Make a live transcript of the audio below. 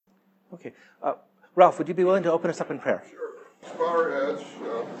Okay. Ralph, would you be willing to open us up in prayer? Sure. Bow our heads,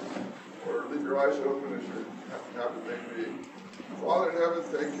 or leave your eyes open as you have it may be. Father in heaven,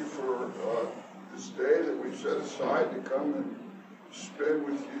 thank you for this day that we've set aside to come and spend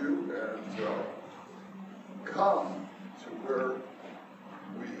with you and come to where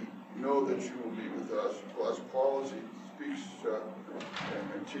we know that you will be with us. Bless Paul as he speaks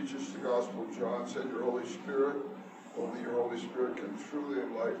and teaches the Gospel of John. Send your Holy Spirit. Only your Holy Spirit can truly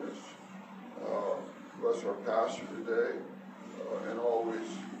enlighten us. Bless our pastor today and always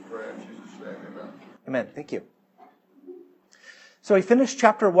pray in Jesus' name. Amen. Amen. Thank you. So we finished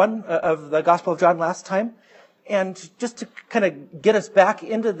chapter 1 of the Gospel of John last time. And just to kind of get us back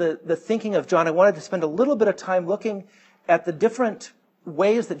into the thinking of John, I wanted to spend a little bit of time looking at the different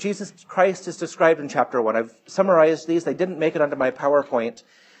ways that Jesus Christ is described in chapter 1. I've summarized these. They didn't make it onto my PowerPoint.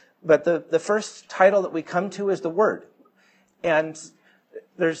 But the first title that we come to is the Word. And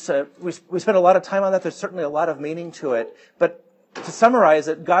there's we spent a lot of time on that. There's certainly a lot of meaning to it. But to summarize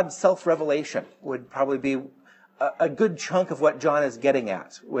it, God's self-revelation would probably be a good chunk of what John is getting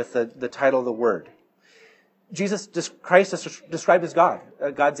at with the title, the Word. Christ is described as God,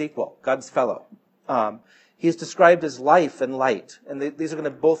 God's equal, God's fellow. He's described as life and light. And these are going to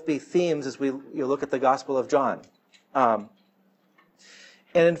both be themes as you look at the Gospel of John. And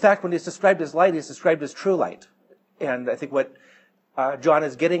in fact, when he's described as light, he's described as true light. And I think what John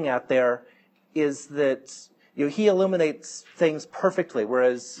is getting at there is that he illuminates things perfectly,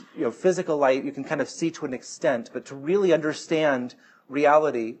 whereas physical light you can kind of see to an extent, but to really understand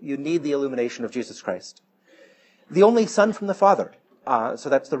reality, you need the illumination of Jesus Christ. The only Son from the Father. So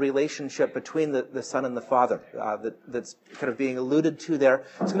that's the relationship between the Son and the Father that's kind of being alluded to there.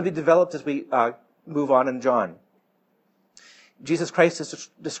 It's going to be developed as we move on in John. Jesus Christ is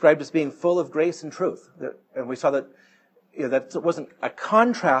described as being full of grace and truth. And we saw that that wasn't a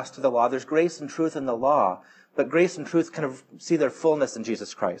contrast to the law. There's grace and truth in the law, but grace and truth kind of see their fullness in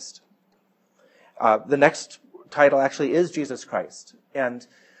Jesus Christ. The next title actually is Jesus Christ. And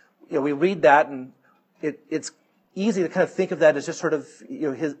we read that, and it's easy to kind of think of that as just sort of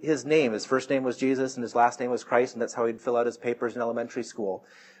his name. His first name was Jesus, and his last name was Christ, and that's how he'd fill out his papers in elementary school.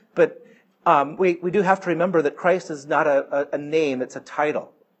 But we do have to remember that Christ is not a name; it's a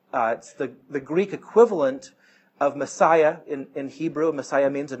title. It's the Greek equivalent of Messiah in Hebrew. Messiah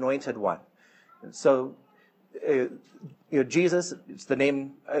means anointed one. And so, Jesus, it's the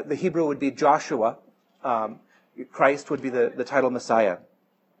name. The Hebrew would be Joshua. Christ would be the title Messiah.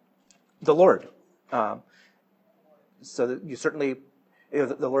 The Lord. So that you certainly,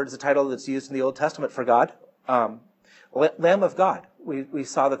 the Lord is a title that's used in the Old Testament for God. Lamb of God. We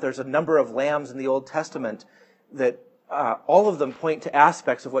saw that there's a number of lambs in the Old Testament that all of them point to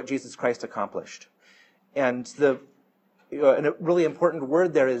aspects of what Jesus Christ accomplished. And and a really important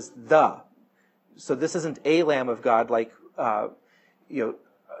word there is the. So this isn't a Lamb of God like an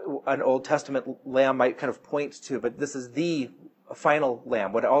Old Testament lamb might kind of point to, but this is the final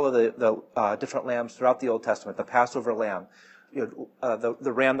lamb. What all of the different lambs throughout the Old Testament, the Passover lamb,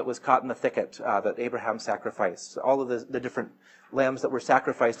 the ram that was caught in the thicket that Abraham sacrificed, all of the different lambs that were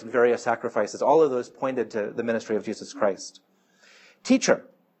sacrificed in various sacrifices, all of those pointed to the ministry of Jesus Christ. Teacher,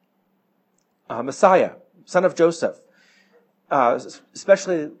 Messiah, son of Joseph,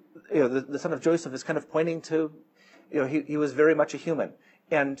 especially the son of Joseph is kind of pointing to he was very much a human,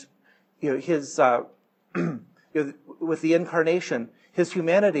 and his with the incarnation, his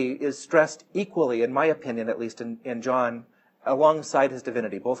humanity is stressed equally, in my opinion, at least in John, alongside his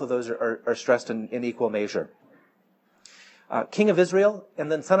divinity. Both of those are stressed in equal measure. King of Israel,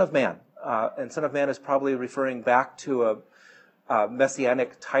 and then Son of Man. And Son of Man is probably referring back to a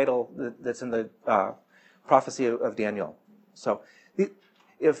messianic title that's in the prophecy of Daniel. So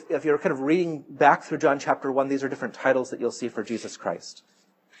if you're kind of reading back through John chapter 1, these are different titles that you'll see for Jesus Christ.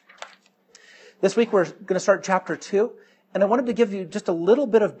 This week we're going to start chapter 2, and I wanted to give you just a little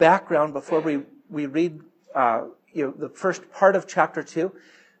bit of background before we read the first part of chapter 2.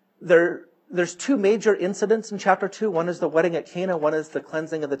 There's two major incidents in chapter 2. One is the wedding at Cana, one is the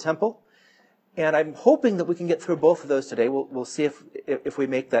cleansing of the temple. And I'm hoping that we can get through both of those today. We'll see if we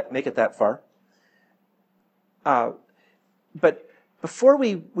make it that far. But before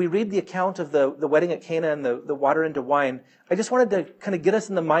we read the account of the wedding at Cana and the water into wine, I just wanted to kind of get us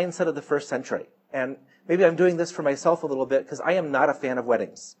in the mindset of the first century. And maybe I'm doing this for myself a little bit because I am not a fan of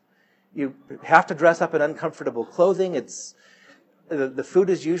weddings. You have to dress up in uncomfortable clothing. The food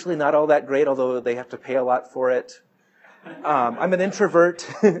is usually not all that great, although they have to pay a lot for it. I'm an introvert.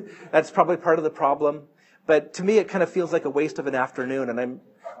 That's probably part of the problem. But to me, it kind of feels like a waste of an afternoon, and I'm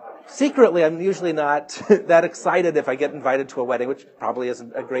secretly, I'm usually not that excited if I get invited to a wedding, which probably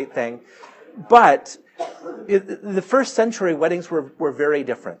isn't a great thing. But the first century weddings were very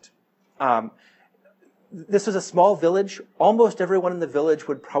different. This was a small village. Almost everyone in the village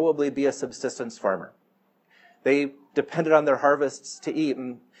would probably be a subsistence farmer. They depended on their harvests to eat,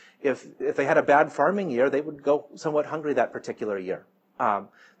 and if they had a bad farming year, they would go somewhat hungry that particular year.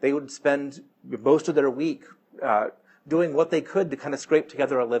 They would spend most of their week doing what they could to kind of scrape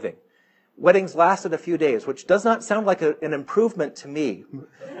together a living. Weddings lasted a few days, which does not sound like an improvement to me.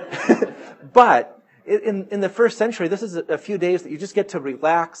 But in the first century, this is a few days that you just get to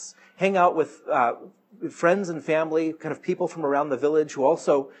relax, hang out with friends and family, kind of people from around the village who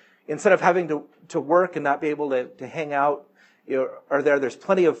also, instead of having to work and not be able to hang out, are there. There's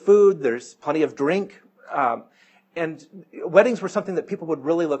plenty of food, there's plenty of drink. And weddings were something that people would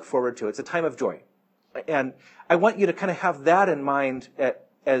really look forward to. It's a time of joy. And I want you to kind of have that in mind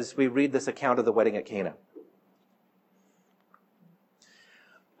as we read this account of the wedding at Cana.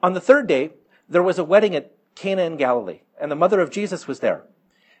 On the third day, there was a wedding at Cana in Galilee, and the mother of Jesus was there.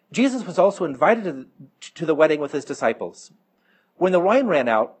 Jesus was also invited to the wedding with his disciples. When the wine ran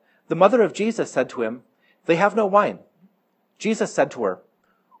out, the mother of Jesus said to him, "They have no wine." Jesus said to her,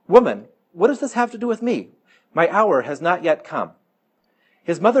 "Woman, what does this have to do with me? My hour has not yet come."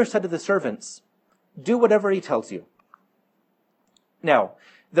 His mother said to the servants, "Do whatever he tells you." Now,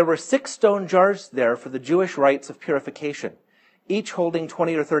 there were 6 stone jars there for the Jewish rites of purification, each holding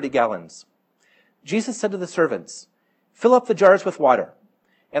 20 or 30 gallons. Jesus said to the servants, "Fill up the jars with water."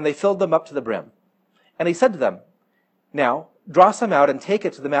 And they filled them up to the brim. And he said to them, "Now, draw some out and take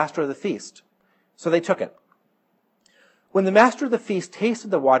it to the master of the feast." So they took it. When the master of the feast tasted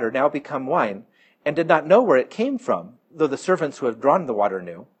the water now become wine, and did not know where it came from, though the servants who had drawn the water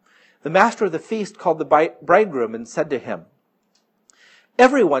knew, the master of the feast called the bridegroom and said to him,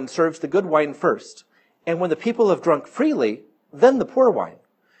 "Everyone serves the good wine first, and when the people have drunk freely, then the poor wine.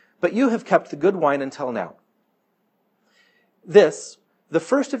 But you have kept the good wine until now." This, the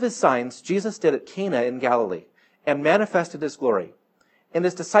first of his signs, Jesus did at Cana in Galilee, and manifested his glory, and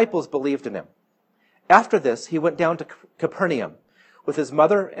his disciples believed in him. After this, he went down to Capernaum with his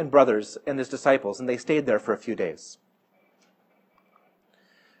mother and brothers and his disciples, and they stayed there for a few days.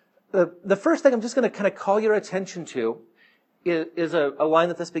 The first thing I'm just going to kind of call your attention to is a line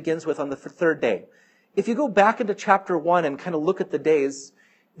that this begins with on the third day. If you go back into chapter 1 and kind of look at the days,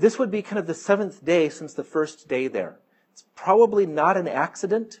 this would be kind of the 7th day since the first day there. It's probably not an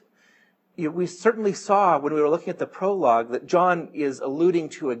accident. We certainly saw when we were looking at the prologue that John is alluding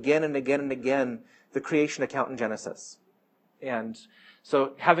to again and again and again the creation account in Genesis. And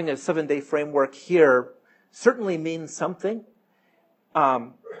so having a 7-day framework here certainly means something.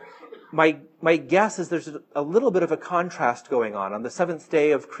 My guess is there's a little bit of a contrast going on. On the 7th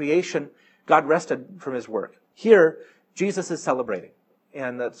day of creation, God rested from his work. Here, Jesus is celebrating.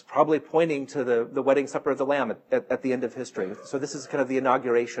 And that's probably pointing to the wedding supper of the Lamb at the end of history. So this is kind of the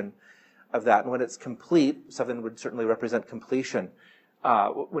inauguration of that. And when it's complete, 7 would certainly represent completion.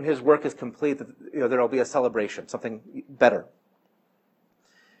 When his work is complete, there will be a celebration, something better.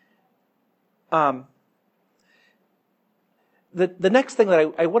 The next thing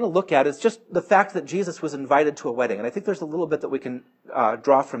that I want to look at is just the fact that Jesus was invited to a wedding. And I think there's a little bit that we can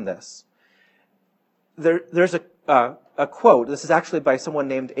draw from this. There's a quote. This is actually by someone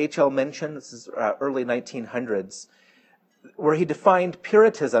named H.L. Mencken. This is early 1900s, where he defined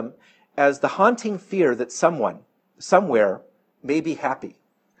Puritanism as the haunting fear that someone, somewhere, may be happy.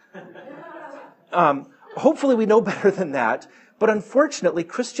 Hopefully we know better than that, but unfortunately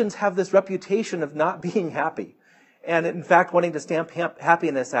Christians have this reputation of not being happy, and in fact wanting to stamp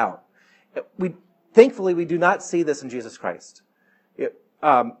happiness out. Thankfully we do not see this in Jesus Christ.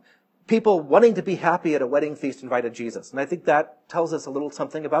 People wanting to be happy at a wedding feast invited Jesus. And I think that tells us a little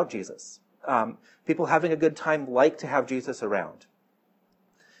something about Jesus. People having a good time like to have Jesus around.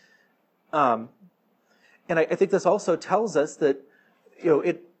 And I think this also tells us that,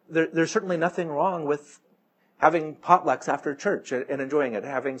 there's certainly nothing wrong with having potlucks after church and enjoying it,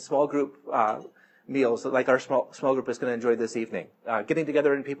 having small group meals like our small group is going to enjoy this evening, getting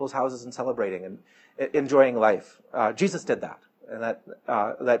together in people's houses and celebrating and enjoying life. Jesus did that. And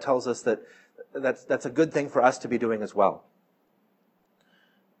that tells us that that's a good thing for us to be doing as well.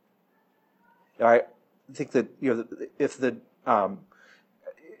 I think that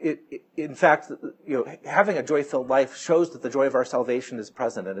in fact, having a joy-filled life shows that the joy of our salvation is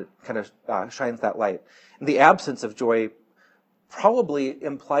present, and it kind of shines that light. And the absence of joy probably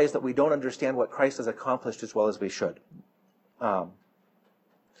implies that we don't understand what Christ has accomplished as well as we should.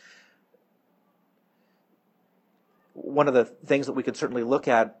 One of the things that we could certainly look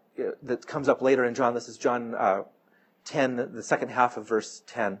at that comes up later in John. This is John 10, the second half of verse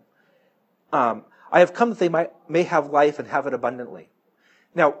 10. I have come that they may have life and have it abundantly.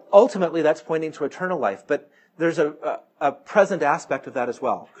 Now, ultimately, that's pointing to eternal life, but there's a present aspect of that as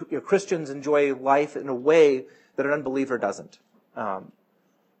well. Christians enjoy life in a way that an unbeliever doesn't.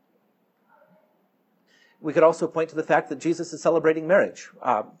 We could also point to the fact that Jesus is celebrating marriage.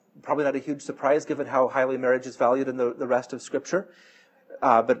 Probably not a huge surprise given how highly marriage is valued in the rest of Scripture,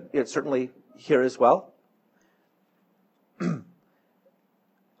 but it's certainly here as well. The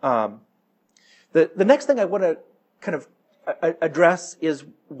next thing I want to kind of address is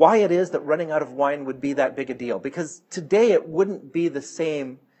why it is that running out of wine would be that big a deal. Because today it wouldn't be the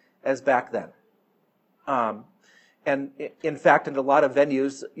same as back then. And in fact, in a lot of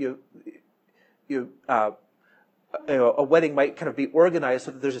venues, a wedding might kind of be organized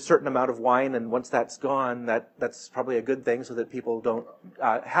so that there's a certain amount of wine, and once that's gone, that's probably a good thing so that people don't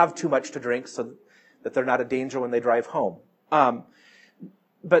have too much to drink, so that they're not a danger when they drive home.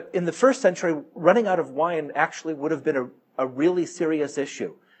 But in the first century, running out of wine actually would have been a really serious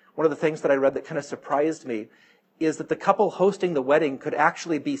issue. One of the things that I read that kind of surprised me is that the couple hosting the wedding could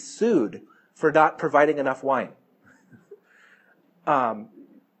actually be sued for not providing enough wine. I'm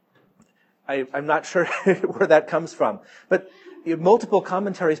not sure where that comes from, but multiple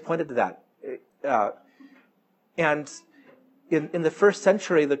commentaries pointed to that. And in the first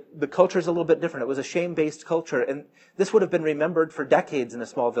century, the culture is a little bit different. It was a shame-based culture, and this would have been remembered for decades in a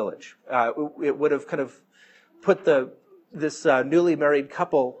small village. It would have kind of put this newly married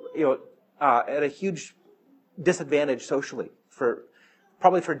couple, at a huge disadvantage socially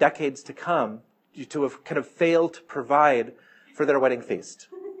probably for decades to come, to have kind of failed to provide for their wedding feast.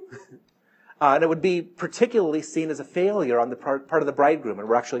 And it would be particularly seen as a failure on the part of the bridegroom, and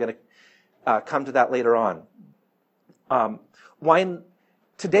we're actually going to come to that later on. Wine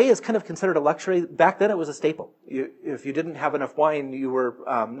today is kind of considered a luxury. Back then it was a staple. If you didn't have enough wine, you were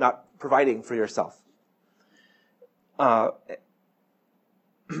not providing for yourself.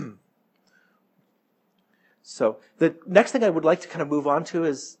 So the next thing I would like to kind of move on to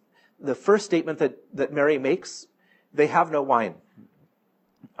is the first statement that Mary makes. They have no wine.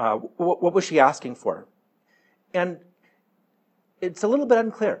 What was she asking for? And it's a little bit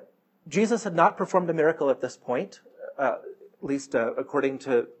unclear. Jesus had not performed a miracle at this point, at least according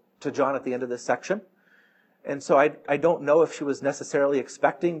to John at the end of this section. And so I don't know if she was necessarily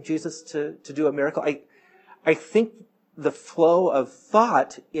expecting Jesus to do a miracle. I think the flow of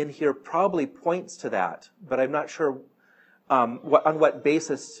thought in here probably points to that, but I'm not sure on what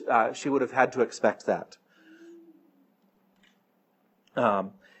basis she would have had to expect that.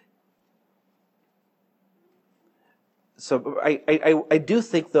 So I do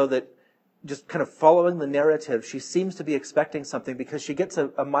think, though, that just kind of following the narrative, she seems to be expecting something because she gets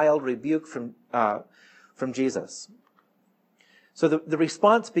a mild rebuke from Jesus. So the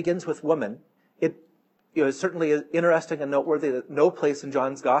response begins with woman. It is certainly interesting and noteworthy that no place in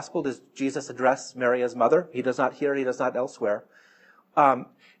John's Gospel does Jesus address Mary as mother. He does not here, he does not elsewhere.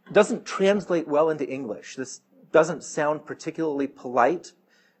 Doesn't translate well into English. This doesn't sound particularly polite,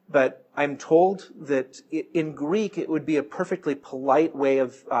 but I'm told that in Greek it would be a perfectly polite way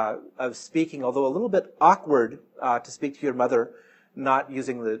of speaking, although a little bit awkward to speak to your mother, not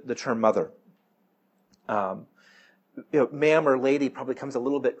using the term mother. Ma'am or lady probably comes a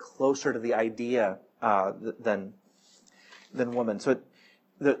little bit closer to the idea than woman. So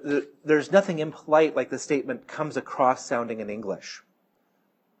there's nothing impolite like the statement comes across sounding in English.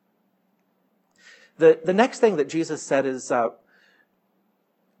 The next thing that Jesus said is a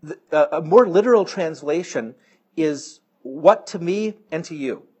more literal translation is what to me and to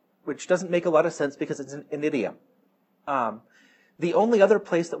you, which doesn't make a lot of sense because it's an idiom. The only other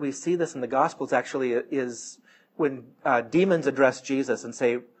place that we see this in the Gospels actually is when demons address Jesus and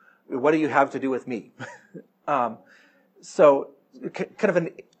say, "What do you have to do with me?" So kind of an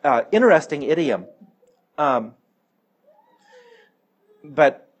interesting idiom.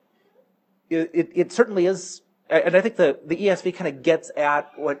 But it certainly is, and I think the ESV kind of gets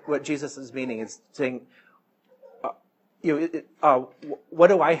at what Jesus is meaning. It's saying, what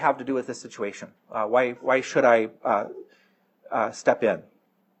do I have to do with this situation? Why should I step in?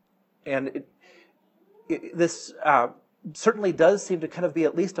 And this certainly does seem to kind of be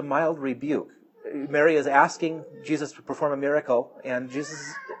at least a mild rebuke. Mary is asking Jesus to perform a miracle, and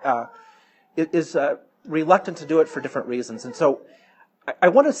Jesus is reluctant to do it for different reasons. And so I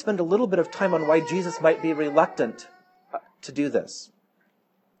want to spend a little bit of time on why Jesus might be reluctant to do this.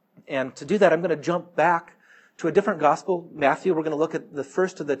 And to do that, I'm going to jump back to a different gospel, Matthew. We're going to look at the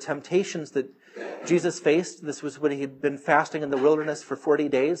first of the temptations that Jesus faced. This was when he had been fasting in the wilderness for 40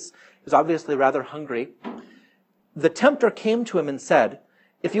 days. He was obviously rather hungry. The tempter came to him and said,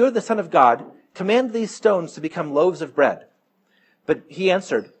 "If you are the Son of God, command these stones to become loaves of bread." But he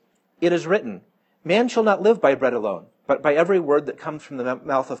answered, "It is written, man shall not live by bread alone, but by every word that comes from the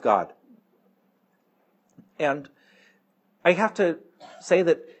mouth of God." And I have to say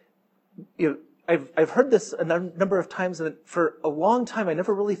that I've heard this a number of times, and for a long time I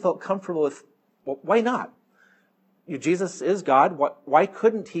never really felt comfortable with, well, why not? Jesus is God. Why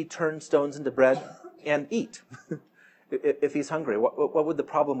couldn't he turn stones into bread and eat if he's hungry? What would the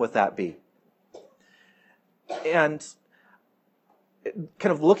problem with that be? And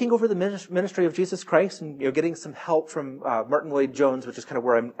kind of looking over the ministry of Jesus Christ and getting some help from Martin Lloyd-Jones, which is kind of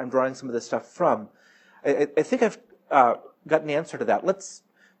where I'm drawing some of this stuff from, I think I've got an answer to that.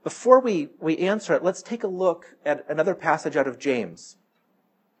 Before we answer it, let's take a look at another passage out of James.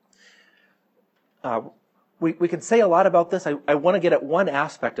 We can say a lot about this. I want to get at one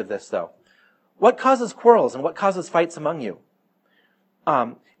aspect of this, though. What causes quarrels and what causes fights among you?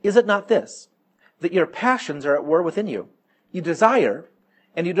 Is it not this, that your passions are at war within you? You desire,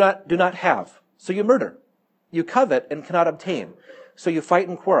 and you do not have, so you murder. You covet and cannot obtain, so you fight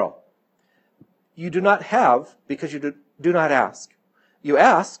and quarrel. You do not have because you do not ask. You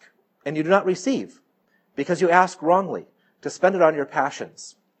ask, and you do not receive, because you ask wrongly, to spend it on your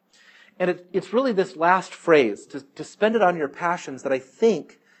passions. And it's really this last phrase, to spend it on your passions, that I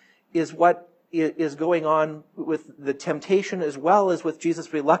think is what is going on with the temptation as well as with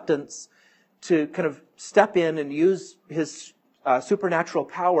Jesus' reluctance to kind of step in and use his supernatural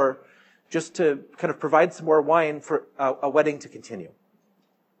power just to kind of provide some more wine for a wedding to continue.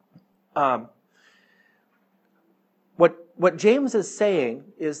 What James is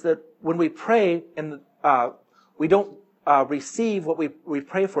saying is that when we pray and we don't receive what we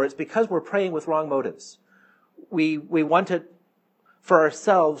pray for, it's because we're praying with wrong motives. We want it for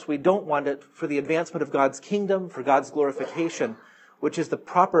ourselves. We don't want it for the advancement of God's kingdom, for God's glorification, which is the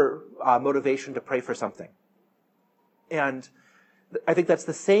proper motivation to pray for something. And I think that's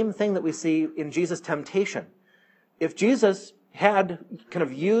the same thing that we see in Jesus' temptation. If Jesus had kind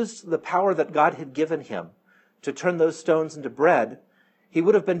of used the power that God had given him to turn those stones into bread, he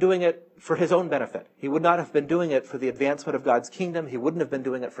would have been doing it for his own benefit. He would not have been doing it for the advancement of God's kingdom. He wouldn't have been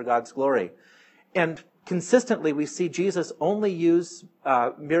doing it for God's glory. And consistently, we see Jesus only use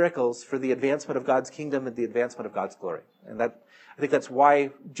miracles for the advancement of God's kingdom and the advancement of God's glory. And I think that's why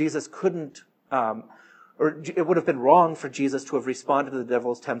Jesus couldn't, or it would have been wrong for Jesus to have responded to the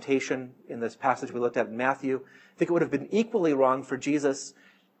devil's temptation in this passage we looked at in Matthew. I think it would have been equally wrong for Jesus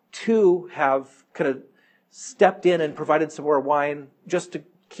to have kind of stepped in and provided some more wine just to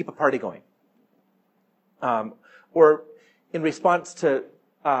keep a party going. Or in response to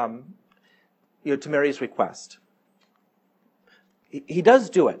Mary's request. He does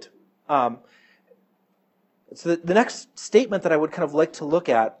do it. So the next statement that I would kind of like to look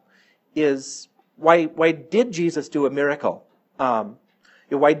at is why did Jesus do a miracle?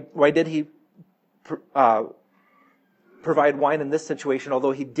 Why did he provide wine in this situation,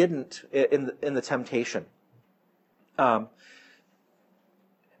 although he didn't in the temptation?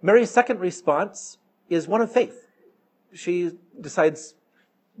 Mary's second response is one of faith. She decides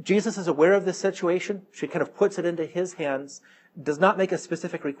Jesus is aware of this situation. She kind of puts it into his hands, does not make a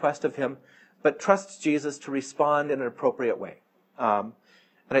specific request of him, but trusts Jesus to respond in an appropriate way.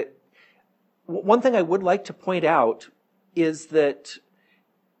 One thing I would like to point out is that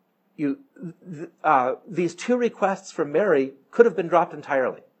these two requests from Mary could have been dropped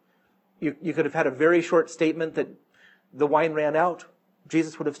entirely. You could have had a very short statement that the wine ran out.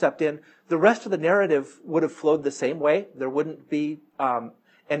 Jesus would have stepped in. The rest of the narrative would have flowed the same way. There wouldn't be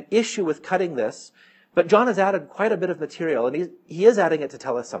an issue with cutting this. But John has added quite a bit of material, and he is adding it to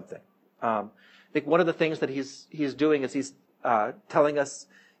tell us something. I think one of the things that he's doing is he's telling us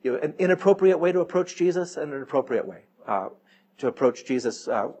an inappropriate way to approach Jesus and an appropriate way to approach Jesus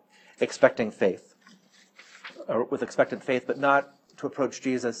expecting faith, or with expectant faith, but not to approach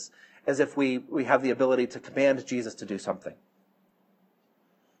Jesus as if we have the ability to command Jesus to do something.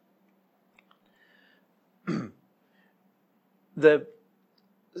 The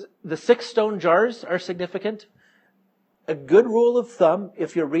 6 stone jars are significant. A good rule of thumb,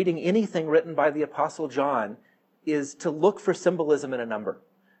 if you're reading anything written by the Apostle John, is to look for symbolism in a number.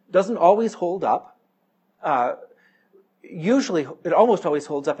 It doesn't always hold up. Usually, it almost always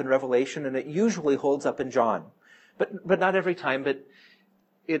holds up in Revelation, and it usually holds up in John. But not every time, but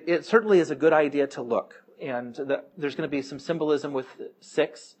it certainly is a good idea to look. And there's going to be some symbolism with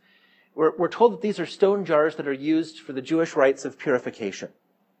 6. We're told that these are stone jars that are used for the Jewish rites of purification.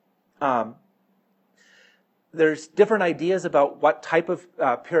 There's different ideas about what type of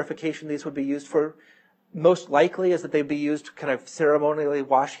purification these would be used for. Most likely is that they'd be used to kind of ceremonially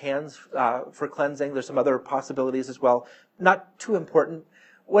wash hands for cleansing. There's some other possibilities as well. Not too important.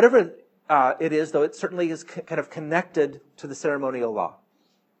 Whatever it is, though, it certainly is kind of connected to the ceremonial law.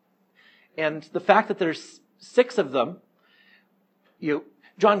 And the fact that there's 6 of them,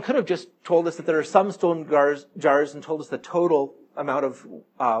 John could have just told us that there are some stone jars and told us the total amount of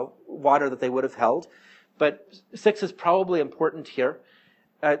water that they would have held. But 6 is probably important here.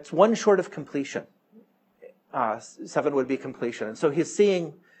 It's 1 short of completion. 7 would be completion. And so he's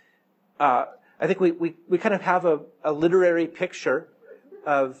seeing, I think we kind of have a literary picture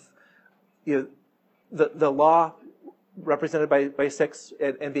of the law represented by 6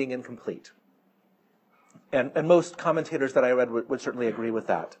 and being incomplete. And most commentators that I read would certainly agree with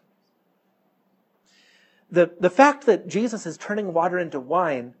that. The fact that Jesus is turning water into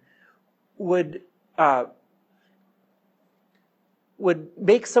wine would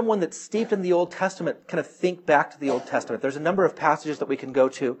make someone that's steeped in the Old Testament kind of think back to the Old Testament. There's a number of passages that we can go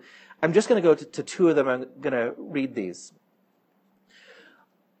to. I'm just going to go to 2 of them. I'm going to read these.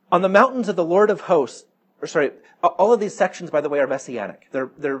 On the mountains of the Lord of hosts, all of these sections, by the way, are messianic.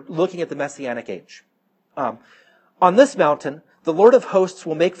 They're looking at the messianic age. On this mountain, the Lord of hosts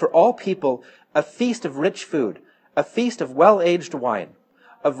will make for all people a feast of rich food, a feast of well-aged wine,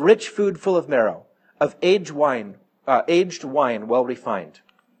 of rich food full of marrow, of aged wine well refined.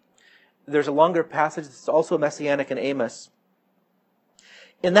 There's a longer passage that's also messianic in Amos.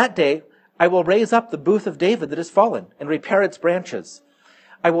 In that day, I will raise up the booth of David that is fallen and repair its branches.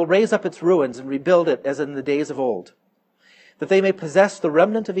 I will raise up its ruins and rebuild it as in the days of old, that they may possess the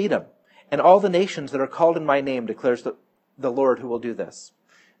remnant of Edom and all the nations that are called in my name, declares the Lord who will do this.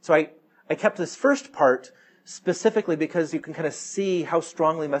 So I kept this first part specifically because you can kind of see how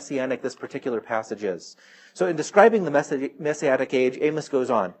strongly messianic this particular passage is. So in describing the messianic age, Amos goes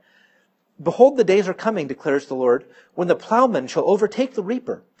on, Behold, the days are coming, declares the Lord, when the plowman shall overtake the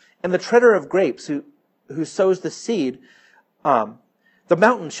reaper, and the treader of grapes who sows the seed. The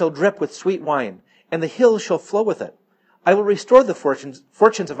mountains shall drip with sweet wine, and the hills shall flow with it. I will restore the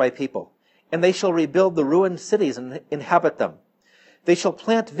fortunes of my people, and they shall rebuild the ruined cities and inhabit them. They shall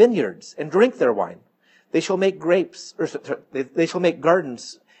plant vineyards and drink their wine. They shall make they shall make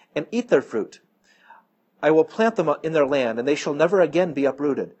gardens and eat their fruit. I will plant them in their land, and they shall never again be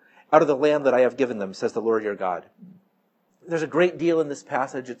uprooted out of the land that I have given them, says the Lord your God. There's a great deal in this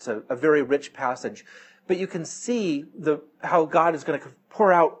passage. It's a very rich passage. But you can see how God is going to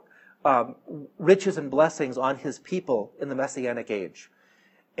pour out riches and blessings on his people in the Messianic age.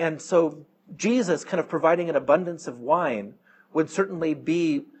 And so Jesus kind of providing an abundance of wine would certainly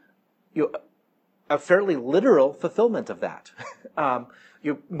be a fairly literal fulfillment of that.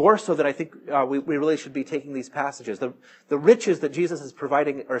 More so than I think we really should be taking these passages. The riches that Jesus is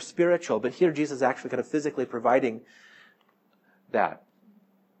providing are spiritual, but here Jesus is actually kind of physically providing that.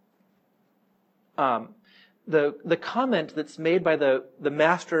 The comment that's made by the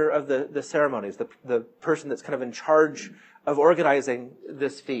master of the ceremonies, the person that's kind of in charge of organizing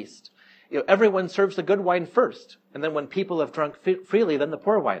this feast. Everyone serves the good wine first, and then when people have drunk freely, then the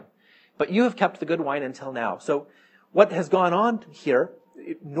poor wine. But you have kept the good wine until now. So what has gone on here,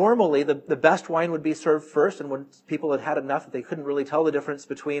 normally the best wine would be served first, and when people had had enough that they couldn't really tell the difference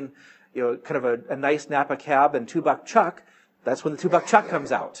between kind of a nice Napa Cab and $2 Chuck, that's when the $2 Chuck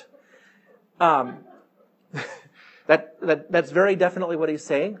comes out. That's very definitely what he's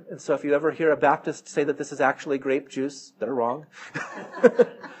saying. And so if you ever hear a Baptist say that this is actually grape juice, they're wrong.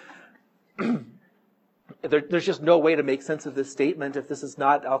 There's just no way to make sense of this statement if this is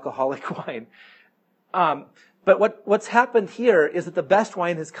not alcoholic wine. But what's happened here is that the best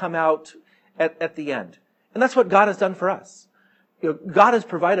wine has come out at the end. And that's what God has done for us. God has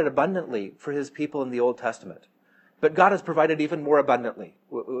provided abundantly for his people in the Old Testament. But God has provided even more abundantly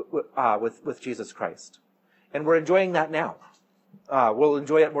with Jesus Christ. And we're enjoying that now. We'll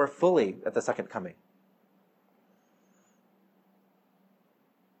enjoy it more fully at the second coming.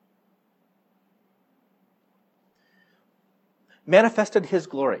 Manifested his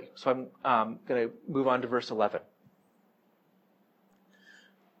glory. So I'm going to move on to verse 11.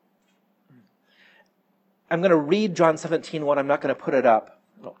 I'm going to read John 17:1. I'm not going to put it up.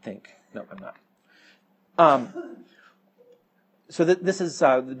 I don't think. No, I'm not. So this is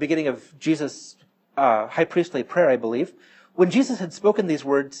the beginning of Jesus' high priestly prayer, I believe. When Jesus had spoken these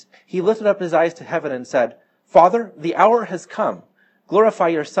words, he lifted up his eyes to heaven and said, Father, the hour has come. Glorify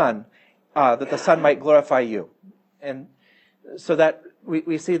your Son, that the Son might glorify you. And so that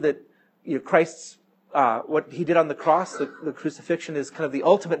we see that Christ's what he did on the cross, the crucifixion, is kind of the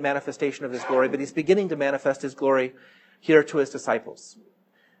ultimate manifestation of his glory, but he's beginning to manifest his glory here to his disciples.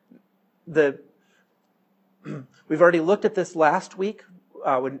 We've already looked at this last week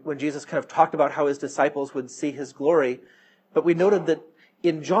when Jesus kind of talked about how his disciples would see his glory, but we noted that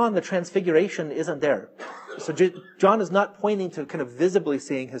in John, the transfiguration isn't there. So John is not pointing to kind of visibly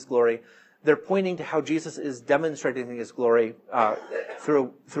seeing his glory. They're pointing to how Jesus is demonstrating his glory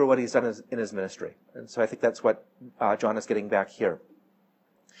through what he's done in his ministry. And so I think that's what John is getting back here.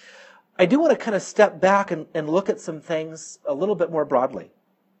 I do want to kind of step back and look at some things a little bit more broadly.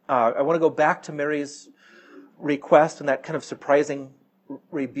 I want to go back to Mary's request and that kind of surprising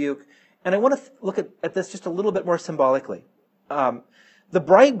rebuke. And I want to look at this just a little bit more symbolically. The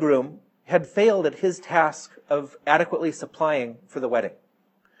bridegroom had failed at his task of adequately supplying for the wedding.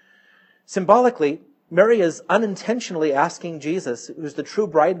 Symbolically, Mary is unintentionally asking Jesus, who's the true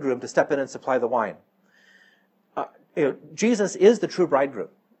bridegroom, to step in and supply the wine. Jesus is the true bridegroom.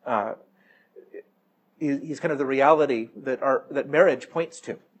 He's kind of the reality that marriage points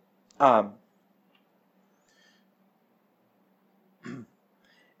to.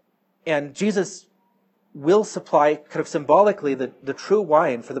 And Jesus will supply, kind of symbolically, the true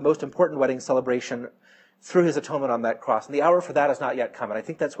wine for the most important wedding celebration through his atonement on that cross. And the hour for that has not yet come. And I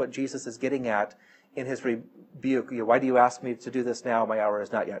think that's what Jesus is getting at in his rebuke. Why do you ask me to do this now? My hour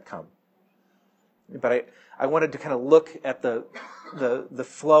has not yet come. But I wanted to kind of look at the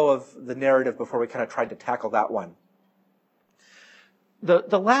flow of the narrative before we kind of tried to tackle that one.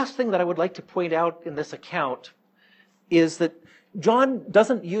 The last thing that I would like to point out in this account is that John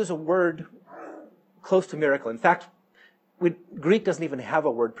doesn't use a word close to miracle. In fact, Greek doesn't even have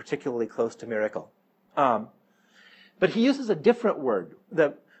a word particularly close to miracle. But he uses a different word.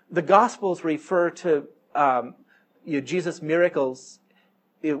 The Gospels refer to Jesus' miracles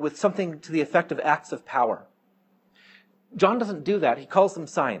with something to the effect of acts of power. John doesn't do that. He calls them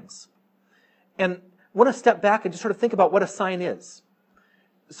signs. And I want to step back and just sort of think about what a sign is.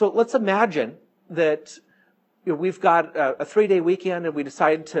 So let's imagine that we've got a 3-day weekend and we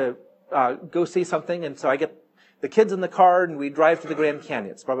decide to go see something. And so I get the kids in the car and we drive to the Grand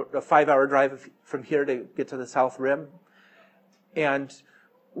Canyon. It's probably a 5-hour drive from here to get to the South Rim. And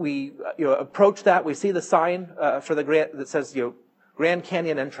we approach that. We see the sign for the that says Grand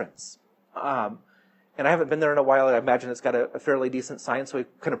Canyon entrance. And I haven't been there in a while. I imagine it's got a fairly decent sign. So we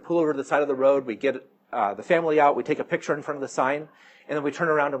kind of pull over to the side of the road. We get the family out. We take a picture in front of the sign. And then we turn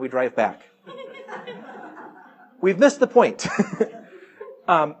around and we drive back. We've missed the point.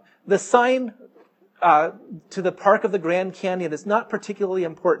 The sign to the park of the Grand Canyon is not particularly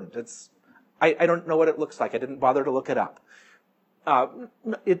important. I don't know what it looks like. I didn't bother to look it up.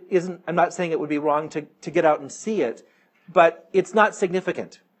 It isn't. I'm not saying it would be wrong to get out and see it, but it's not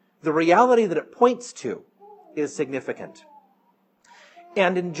significant. The reality that it points to is significant.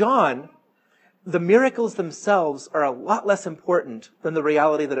 And in John, the miracles themselves are a lot less important than the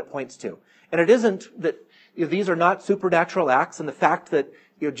reality that it points to. And it isn't that these are not supernatural acts, and the fact that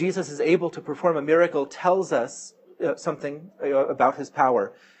Jesus is able to perform a miracle tells us something about his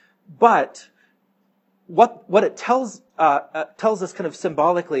power. But what it tells us kind of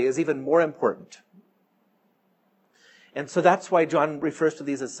symbolically is even more important. And so that's why John refers to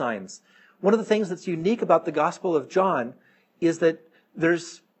these as signs. One of the things that's unique about the Gospel of John is that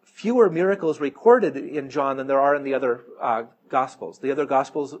there's fewer miracles recorded in John than there are in the other Gospels. The other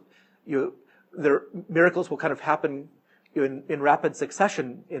Gospels, their miracles will kind of happen in rapid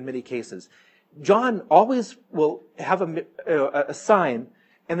succession in many cases. John always will have a sign,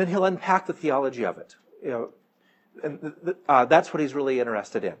 and then he'll unpack the theology of it. And that's what he's really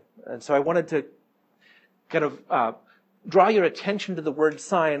interested in. And so I wanted to kind of draw your attention to the word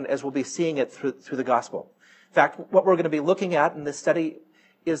sign as we'll be seeing it through the gospel. In fact, what we're going to be looking at in this study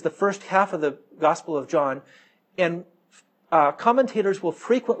is the first half of the Gospel of John, and commentators will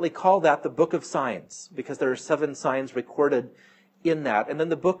frequently call that the book of signs because there are 7 signs recorded in that. And then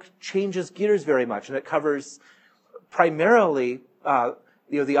the book changes gears very much, and it covers primarily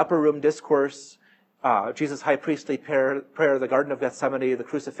the upper room discourse, Jesus' high priestly prayer, the Garden of Gethsemane, the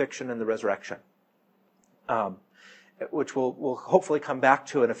crucifixion, and the resurrection, which we'll hopefully come back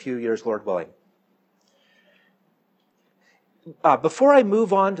to in a few years, Lord willing. Before I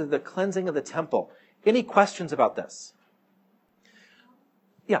move on to the cleansing of the temple, any questions about this?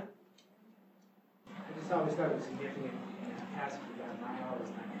 Yeah. I just always thought it was significant in the passage about my hour is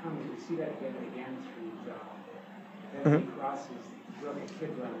not coming. We see that again and again through John. Then he crosses the broken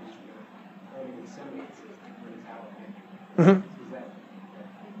Kidron, right in Gethsemane, when he's out there. Is that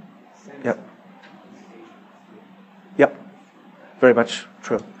sense of visitation? Yep. Very much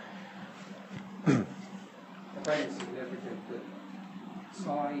true. citing significant that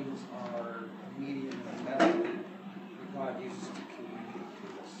signs are a medium and a method that God uses to communicate to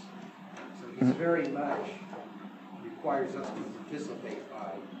us. So He's very much requires us to participate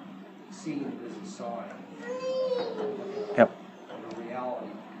by seeing it as a sign. Yep. Of a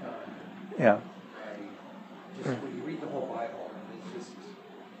reality. Yeah. Just when you read the whole Bible, it's just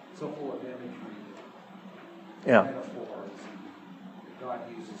so full of imagery, Yeah. metaphors that God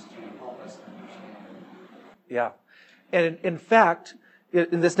uses to help us understand. Yeah. And in fact,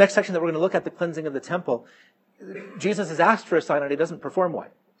 in this next section that we're going to look at, the cleansing of the temple, Jesus is asked for a sign and he doesn't perform one.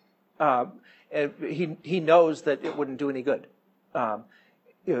 And he knows that it wouldn't do any good.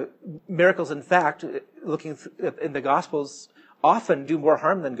 Miracles, in fact, looking in the Gospels, often do more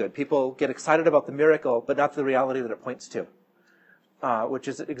harm than good. People get excited about the miracle, but not the reality that it points to, which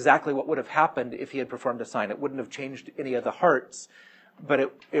is exactly what would have happened if he had performed a sign. It wouldn't have changed any of the hearts, but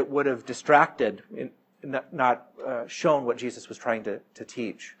it would have distracted, not shown what Jesus was trying to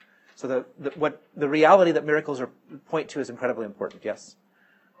teach. So the reality that miracles point to is incredibly important. Yes.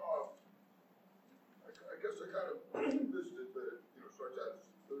 I guess I kind of listed that, starts out as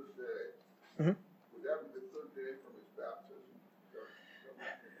Thursday. Mm-hmm. Would that be the third day from his baptism?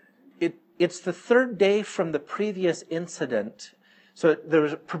 It's the third day from the previous incident. So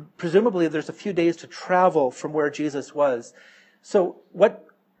presumably there's a few days to travel from where Jesus was. So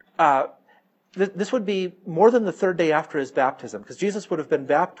this would be more than the third day after his baptism, because Jesus would have been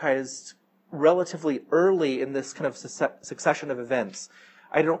baptized relatively early in this kind of succession of events.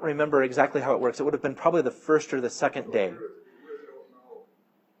 I don't remember exactly how it works. It would have been probably the first or the second day.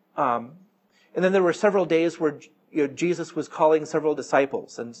 And then there were several days where Jesus was calling several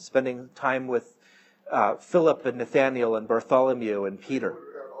disciples and spending time with Philip and Nathanael and Bartholomew and Peter.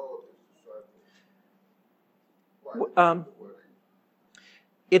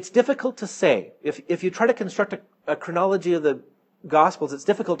 It's difficult to say. If you try to construct a chronology of the Gospels, it's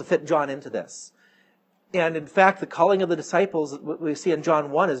difficult to fit John into this. And in fact, the calling of the disciples that we see in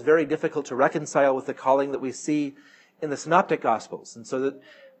John 1 is very difficult to reconcile with the calling that we see in the Synoptic Gospels. And so that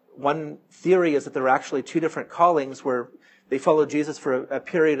one theory is that there are actually two different callings where they followed Jesus for a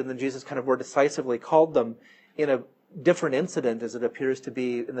period and then Jesus kind of more decisively called them in a different incident, as it appears to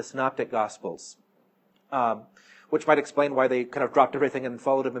be in the Synoptic Gospels. Which might explain why they kind of dropped everything and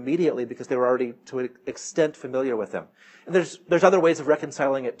followed him immediately, because they were already to an extent familiar with him. And there's other ways of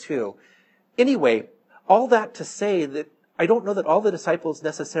reconciling it too. Anyway, all that to say that I don't know that all the disciples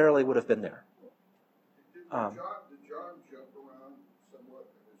necessarily would have been there. Did John jump around somewhat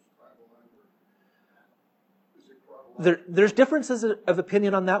in his timeline? Or is it chronological? There's differences of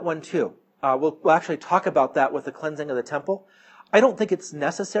opinion on that one too. We'll actually talk about that with the cleansing of the temple. I don't think it's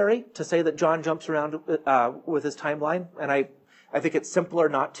necessary to say that John jumps around with his timeline, and I think it's simpler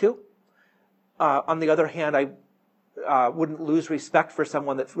not to. On the other hand, I wouldn't lose respect for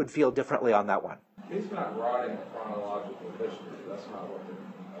someone that would feel differently on that one. He's not writing a chronological history. That's not what the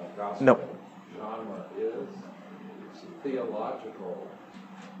gospel genre is. It's a theological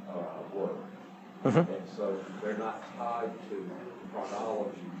work. Mm-hmm. And so they're not tied to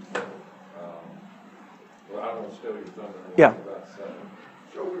chronology. Well, I don't want to steal your thunder. Yeah.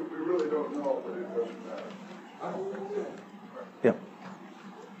 So we really don't know, but it doesn't matter. I don't think so. Yeah.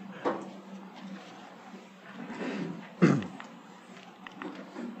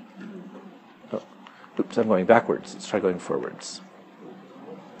 Oops, I'm going backwards. Let's try going forwards.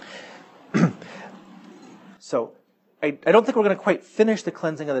 So, I don't think we're going to quite finish the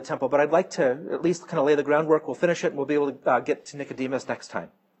cleansing of the temple, but I'd like to at least kind of lay the groundwork. We'll finish it, and we'll be able to get to Nicodemus next time.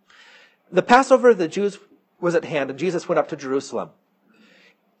 The Passover of the Jews was at hand, and Jesus went up to Jerusalem.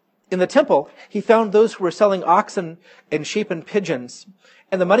 In the temple, he found those who were selling oxen and sheep and pigeons,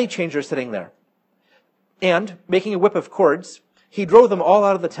 and the money changers sitting there. And, making a whip of cords, he drove them all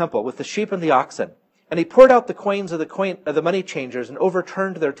out of the temple with the sheep and the oxen. And he poured out the coins of the money changers and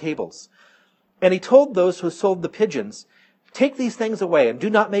overturned their tables. And he told those who sold the pigeons, "Take these things away, and do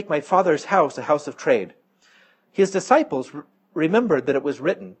not make my Father's house a house of trade." His disciples remembered that it was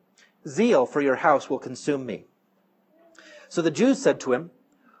written, "Zeal for your house will consume me." So the Jews said to him,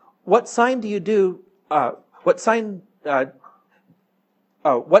 What sign do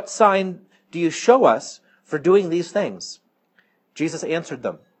you show us for doing these things?" Jesus answered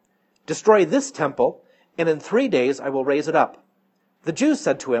them, "Destroy this temple, and in 3 days I will raise it up." The Jews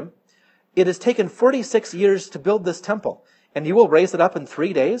said to him, "It has taken 46 years to build this temple, and you will raise it up in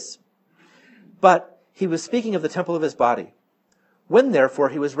 3 days?" But he was speaking of the temple of his body. When, therefore,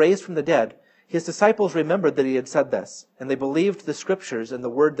 he was raised from the dead, his disciples remembered that he had said this, and they believed the scriptures and the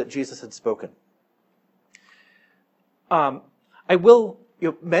word that Jesus had spoken. I will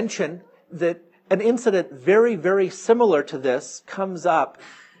mention that an incident very, very similar to this comes up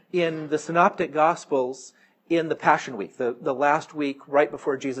in the Synoptic Gospels in the Passion Week, the last week right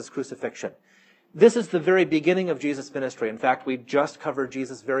before Jesus' crucifixion. This is the very beginning of Jesus' ministry. In fact, we just covered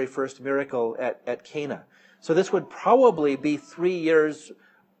Jesus' very first miracle at Cana. So this would probably be 3 years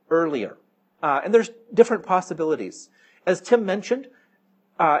earlier. And there's different possibilities. As Tim mentioned,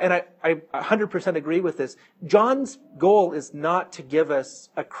 and I 100% agree with this, John's goal is not to give us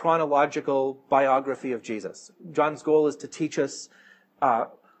a chronological biography of Jesus. John's goal is to teach us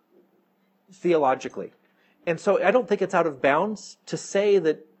theologically. And so I don't think it's out of bounds to say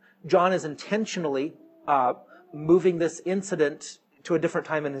that John is intentionally moving this incident to a different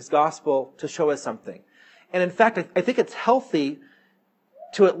time in his gospel to show us something. And in fact, I think it's healthy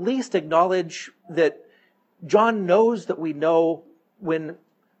to at least acknowledge that John knows that we know when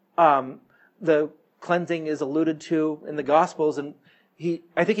the cleansing is alluded to in the Gospels, and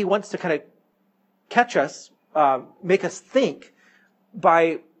I think he wants to kind of catch us, make us think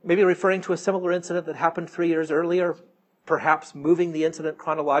by maybe referring to a similar incident that happened 3 years earlier, perhaps moving the incident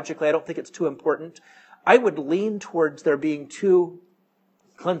chronologically. I don't think it's too important. I would lean towards there being 2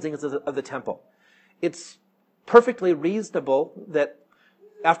 cleansings of the temple. It's perfectly reasonable that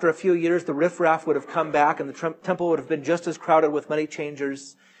after a few years, the riffraff would have come back and the temple would have been just as crowded with money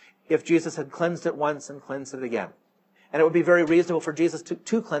changers if Jesus had cleansed it once and cleansed it again. And it would be very reasonable for Jesus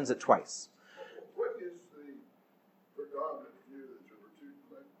to cleanse it twice. What is the predominant view that there were 2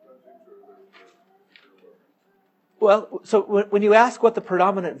 cleansings or Well, so when you ask what the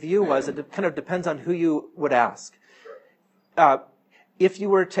predominant view was, it kind of depends on who you would ask. If you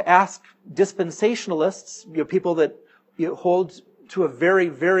were to ask dispensationalists, people that hold to a very,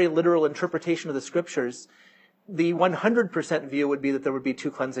 very literal interpretation of the scriptures, the 100% view would be that there would be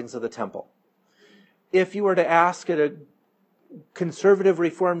 2 cleansings of the temple. If you were to ask at a conservative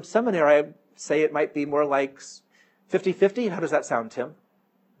Reformed seminary, I'd say it might be more like 50-50. How does that sound, Tim?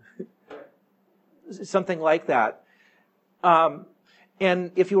 Something like that.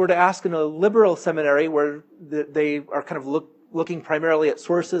 And if you were to ask in a liberal seminary where they are kind of looking primarily at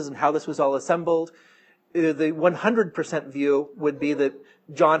sources and how this was all assembled, the 100% view would be that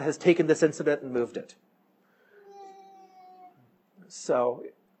John has taken this incident and moved it. So,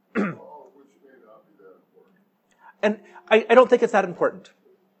 which may not be that important. and I don't think it's that important.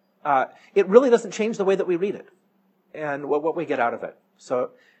 It really doesn't change the way that we read it and what we get out of it.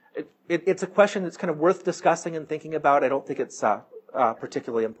 So it's a question that's kind of worth discussing and thinking about. I don't think it's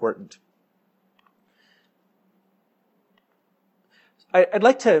particularly important. I'd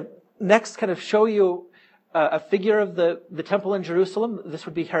like to next kind of show you a figure of the temple in Jerusalem. This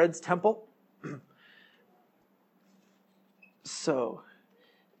would be Herod's temple. So,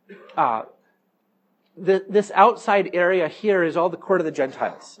 this outside area here is all the court of the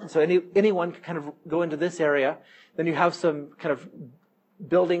Gentiles. So anyone can kind of go into this area. Then you have some kind of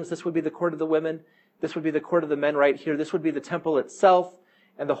buildings. This would be the court of the women. This would be the court of the men right here. This would be the temple itself,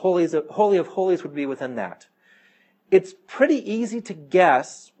 and the Holy of Holies would be within that. It's pretty easy to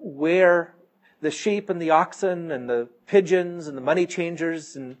guess where the sheep and the oxen and the pigeons and the money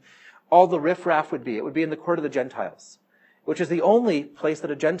changers and all the riffraff would be. It would be in the court of the Gentiles, which is the only place that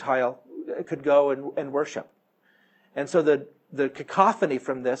a Gentile could go and worship. And so the cacophony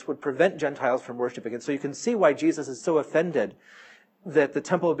from this would prevent Gentiles from worshiping. And so you can see why Jesus is so offended that the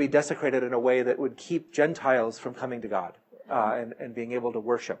temple would be desecrated in a way that would keep Gentiles from coming to God and being able to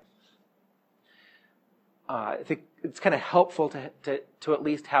worship. I think it's kind of helpful to at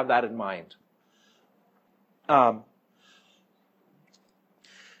least have that in mind.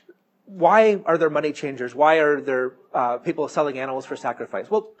 Why are there money changers? Why are there people selling animals for sacrifice?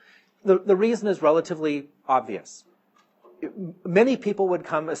 Well, the reason is relatively obvious. Many people would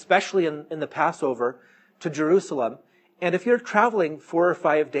come, especially in the Passover, to Jerusalem. And if you're traveling 4 or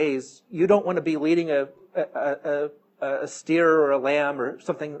 5 days, you don't want to be leading a steer or a lamb or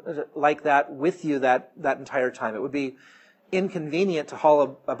something like that with you that entire time. It would be inconvenient to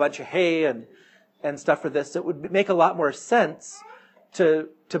haul a bunch of hay and stuff for this. It would make a lot more sense to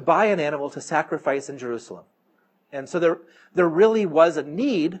buy an animal to sacrifice in Jerusalem. And so there really was a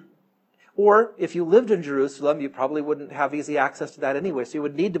need, or if you lived in Jerusalem, you probably wouldn't have easy access to that anyway, so you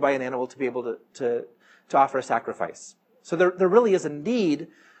would need to buy an animal to be able to offer a sacrifice. So there really is a need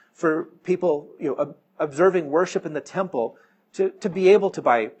for people, observing worship in the temple to be able to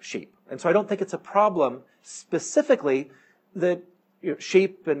buy sheep. And so I don't think it's a problem specifically that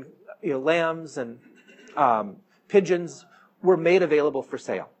sheep and lambs and pigeons were made available for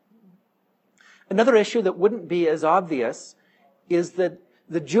sale. Another issue that wouldn't be as obvious is that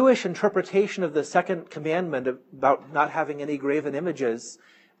the Jewish interpretation of the second commandment about not having any graven images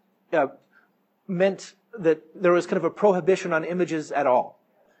meant that there was kind of a prohibition on images at all.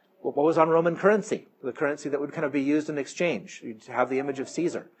 What was on Roman currency? The currency that would kind of be used in exchange. You'd have the image of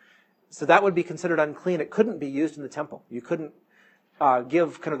Caesar. So that would be considered unclean. It couldn't be used in the temple. You couldn't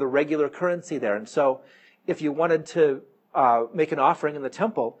give kind of the regular currency there. And so if you wanted to make an offering in the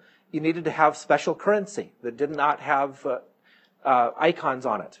temple, you needed to have special currency that did not have icons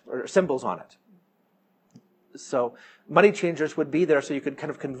on it or symbols on it. So money changers would be there so you could kind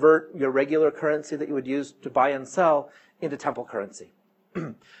of convert your regular currency that you would use to buy and sell into temple currency.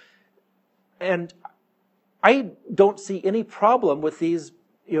 And I don't see any problem with these,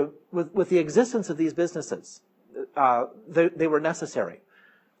 with the existence of these businesses. They were necessary.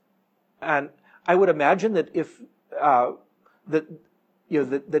 And I would imagine that if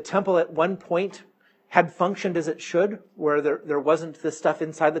the temple at one point had functioned as it should, where there wasn't this stuff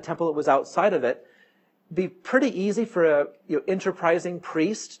inside the temple, it was outside of it, be pretty easy for a enterprising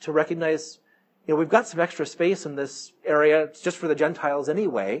priest to recognize, we've got some extra space in this area. It's just for the Gentiles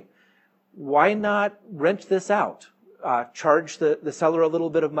anyway. Why not rent this out? Charge the seller a little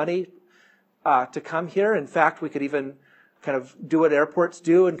bit of money to come here. In fact, we could even kind of do what airports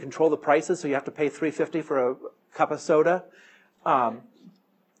do and control the prices, so you have to pay $3.50 for a cup of soda,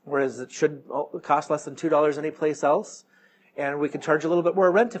 whereas it should cost less than $2 anyplace else. And we could charge a little bit more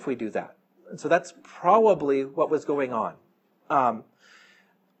rent if we do that. And so that's probably what was going on. I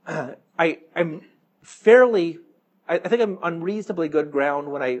think I'm on reasonably good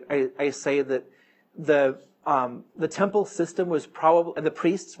ground when I say that the temple system was probably, and the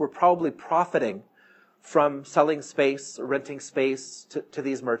priests were probably profiting from selling space or renting space to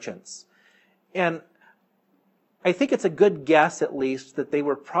these merchants. And I think it's a good guess, at least, that they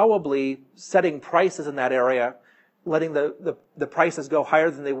were probably setting prices in that area, letting the prices go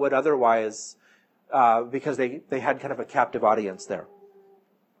higher than they would otherwise, because they had kind of a captive audience there.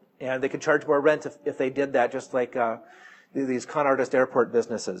 And they could charge more rent if they did that, just like these con artist airport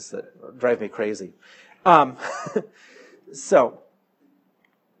businesses that drive me crazy. So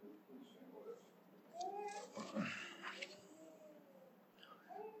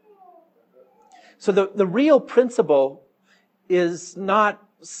the real principle is not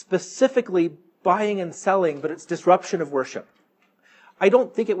specifically buying and selling, but it's disruption of worship. I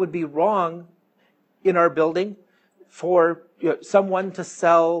don't think it would be wrong in our building for someone to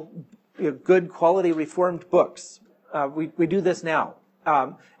sell good quality Reformed books. We do this now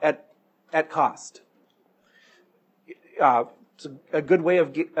at cost. It's a good way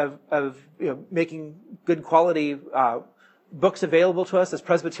of making good quality books available to us as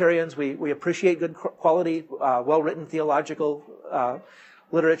Presbyterians. We appreciate good quality, well-written theological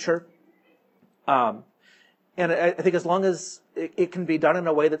literature. And I think as long as it can be done in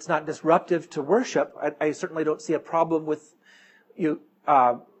a way that's not disruptive to worship, I certainly don't see a problem with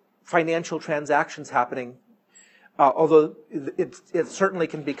financial transactions happening. Although it certainly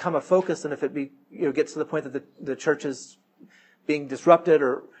can become a focus, and if it gets to the point that the church is being disrupted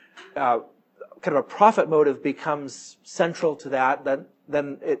or kind of a profit motive becomes central to that, then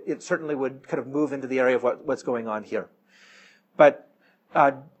it certainly would kind of move into the area of what's going on here. But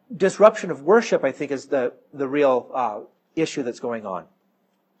disruption of worship, I think, is the real issue that's going on.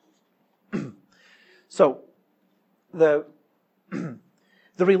 So the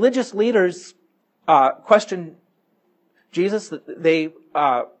religious leaders question Jesus. They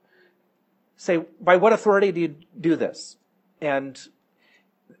say, "By what authority do you do this?" And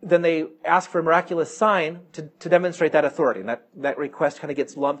then they ask for a miraculous sign to demonstrate that authority. And that request kind of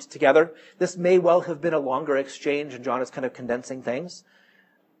gets lumped together. This may well have been a longer exchange, and John is kind of condensing things.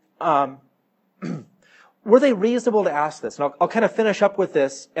 Were they reasonable to ask this? And I'll kind of finish up with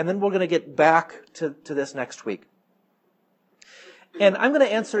this, and then we're going to get back to this next week. And I'm going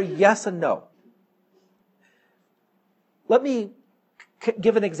to answer yes and no. Let me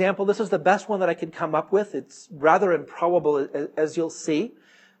give an example. This is the best one that I could come up with. It's rather improbable, as you'll see.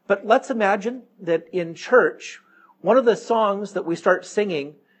 But let's imagine that in church, one of the songs that we start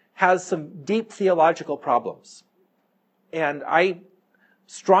singing has some deep theological problems. And I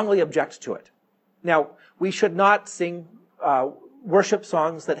strongly object to it. Now, we should not sing worship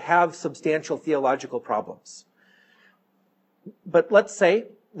songs that have substantial theological problems. But let's say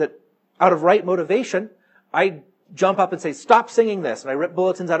that out of right motivation, I jump up and say, "Stop singing this," and I rip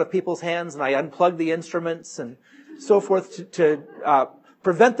bulletins out of people's hands, and I unplug the instruments and so forth to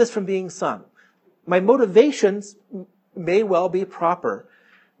prevent this from being sung. My motivations may well be proper,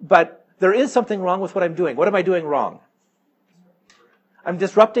 but there is something wrong with what I'm doing. What am I doing wrong? I'm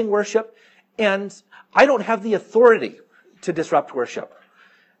disrupting worship, and I don't have the authority to disrupt worship.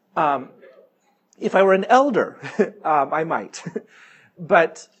 If I were an elder, I might.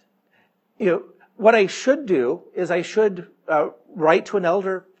 But what I should do is I should write to an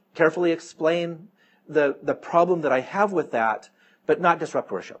elder, carefully explain the problem that I have with that, but not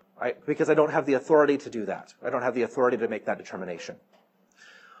disrupt worship, right? Because I don't have the authority to do that. I don't have the authority to make that determination.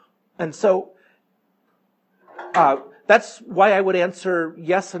 And so that's why I would answer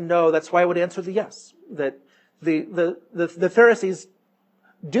yes and no. That's why I would answer the yes. That the Pharisees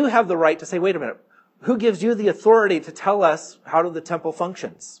do have the right to say, wait a minute, who gives you the authority to tell us how the temple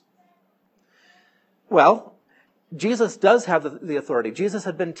functions? Well, Jesus does have the authority. Jesus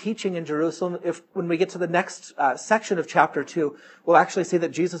had been teaching in Jerusalem. When we get to the next section of chapter 2, we'll actually see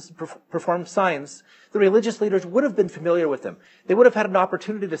that Jesus performed signs. The religious leaders would have been familiar with him. They would have had an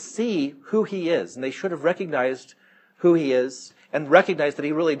opportunity to see who he is, and they should have recognized who he is and recognized that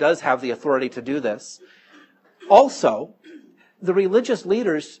he really does have the authority to do this. Also, the religious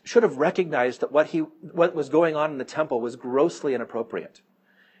leaders should have recognized that what was going on in the temple was grossly inappropriate,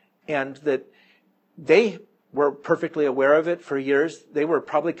 and that they were perfectly aware of it for years. They were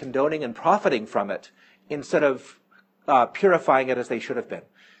probably condoning and profiting from it instead of purifying it as they should have been.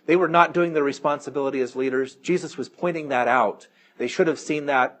 They were not doing their responsibility as leaders. Jesus was pointing that out. They should have seen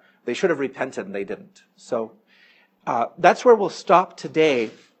that. They should have repented, and they didn't. So that's where we'll stop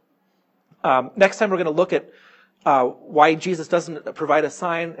today. Next time we're going to look at why Jesus doesn't provide a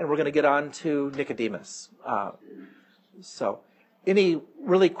sign, and we're going to get on to Nicodemus. So any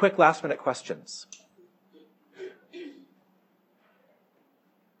really quick last-minute questions?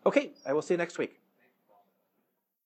 Okay, I will see you next week.